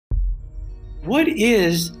What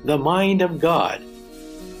is the mind of God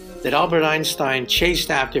that Albert Einstein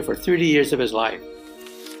chased after for 30 years of his life?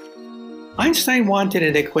 Einstein wanted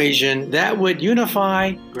an equation that would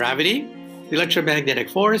unify gravity, the electromagnetic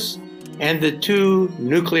force, and the two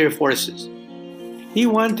nuclear forces. He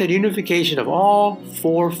wanted unification of all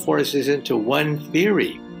four forces into one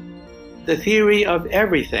theory, the theory of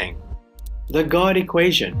everything, the God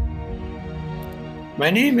equation.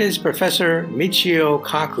 My name is Professor Michio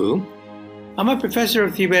Kaku. I'm a professor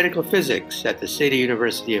of theoretical physics at the City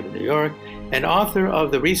University of New York and author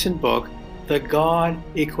of the recent book, The God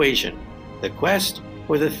Equation, The Quest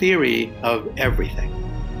for the Theory of Everything.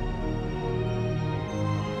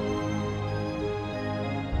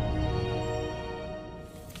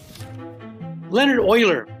 Leonard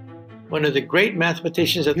Euler, one of the great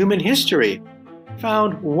mathematicians of human history,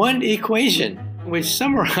 found one equation which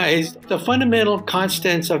summarized the fundamental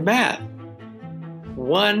constants of math.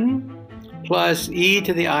 1 plus e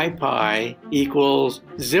to the I pi equals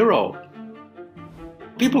 0.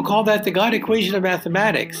 People call that the God equation of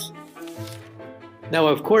mathematics. Now,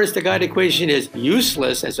 of course, the God equation is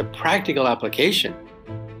useless as a practical application.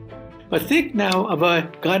 But think now of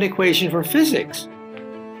a God equation for physics.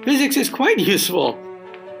 Physics is quite useful.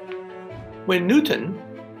 When Newton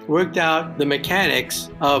worked out the mechanics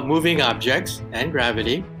of moving objects and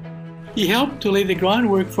gravity, he helped to lay the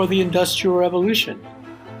groundwork for the Industrial Revolution.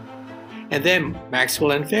 And then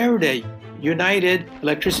Maxwell and Faraday united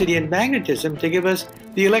electricity and magnetism to give us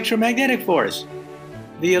the electromagnetic force,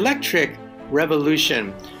 the electric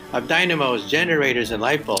revolution of dynamos, generators, and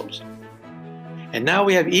light bulbs. And now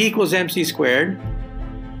we have E equals mc squared,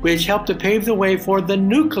 which helped to pave the way for the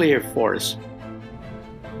nuclear force.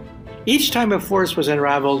 Each time a force was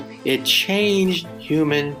unraveled, it changed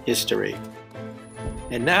human history.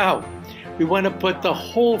 And now we want to put the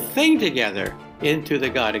whole thing together into the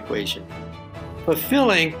God equation,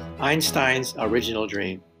 fulfilling Einstein's original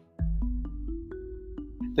dream.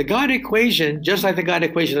 The God equation, just like the God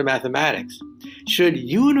equation of mathematics, should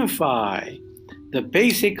unify the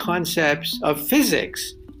basic concepts of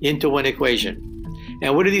physics into one equation.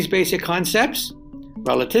 And what are these basic concepts?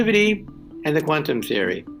 Relativity and the quantum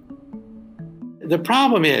theory. The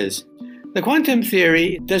problem is, the quantum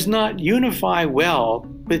theory does not unify well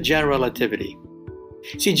with general relativity.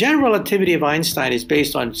 See, general relativity of Einstein is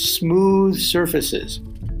based on smooth surfaces.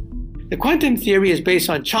 The quantum theory is based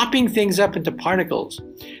on chopping things up into particles.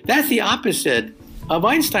 That's the opposite of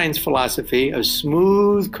Einstein's philosophy of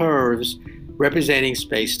smooth curves representing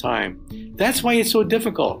space-time. That's why it's so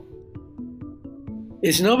difficult.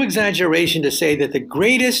 It's no exaggeration to say that the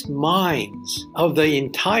greatest minds of the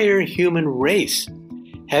entire human race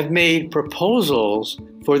have made proposals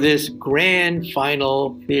for this grand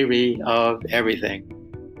final theory of everything.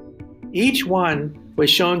 Each one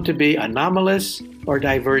was shown to be anomalous or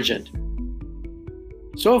divergent.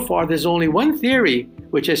 So far, there's only one theory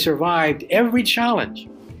which has survived every challenge: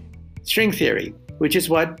 string theory, which is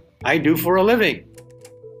what I do for a living.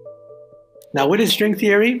 Now, what is string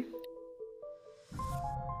theory?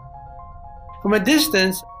 From a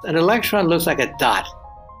distance, an electron looks like a dot.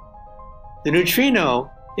 The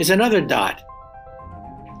neutrino is another dot.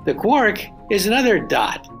 The quark is another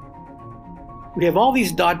dot. We have all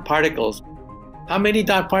these dot particles. How many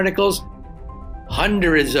dot particles?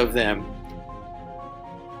 Hundreds of them.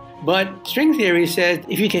 But string theory says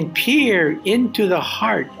if you can peer into the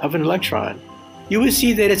heart of an electron, you will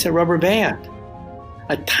see that it's a rubber band.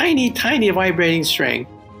 A tiny, tiny vibrating string,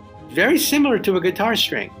 very similar to a guitar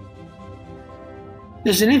string.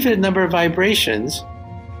 There's an infinite number of vibrations,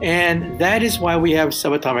 and that is why we have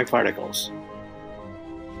subatomic particles.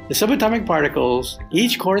 The subatomic particles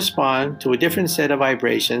each correspond to a different set of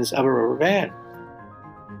vibrations of a rubber band.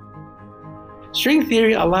 String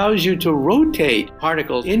theory allows you to rotate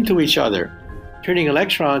particles into each other, turning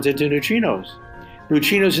electrons into neutrinos,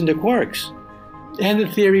 neutrinos into quarks, and the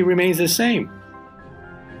theory remains the same.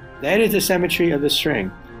 That is the symmetry of the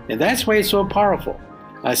string, and that's why it's so powerful.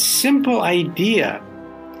 A simple idea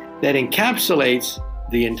that encapsulates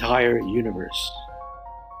the entire universe.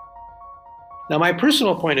 Now, my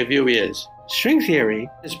personal point of view is, string theory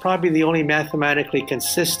is probably the only mathematically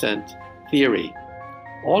consistent theory.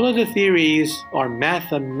 All of the theories are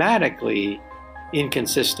mathematically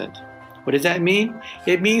inconsistent. What does that mean?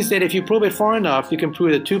 It means that if you probe it far enough, you can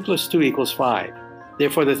prove that 2 plus 2 equals 5.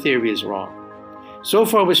 Therefore, the theory is wrong. So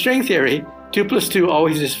far with string theory, 2 plus 2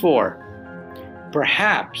 always is 4.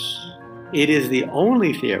 Perhaps it is the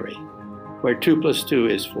only theory where 2 plus 2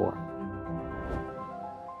 is 4.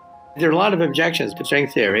 There are a lot of objections to string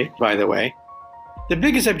theory, by the way. The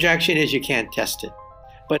biggest objection is you can't test it.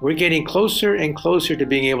 But we're getting closer and closer to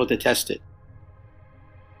being able to test it.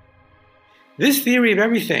 This theory of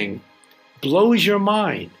everything blows your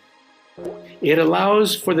mind. It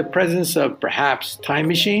allows for the presence of perhaps time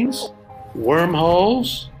machines,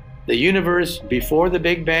 wormholes, the universe before the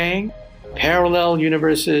Big Bang, parallel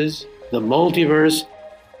universes, the multiverse,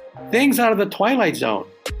 things out of the Twilight Zone.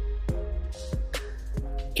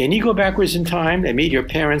 Can you go backwards in time and meet your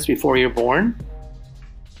parents before you're born?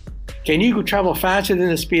 Can you travel faster than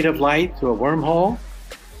the speed of light through a wormhole?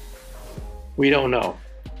 We don't know.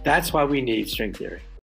 That's why we need string theory.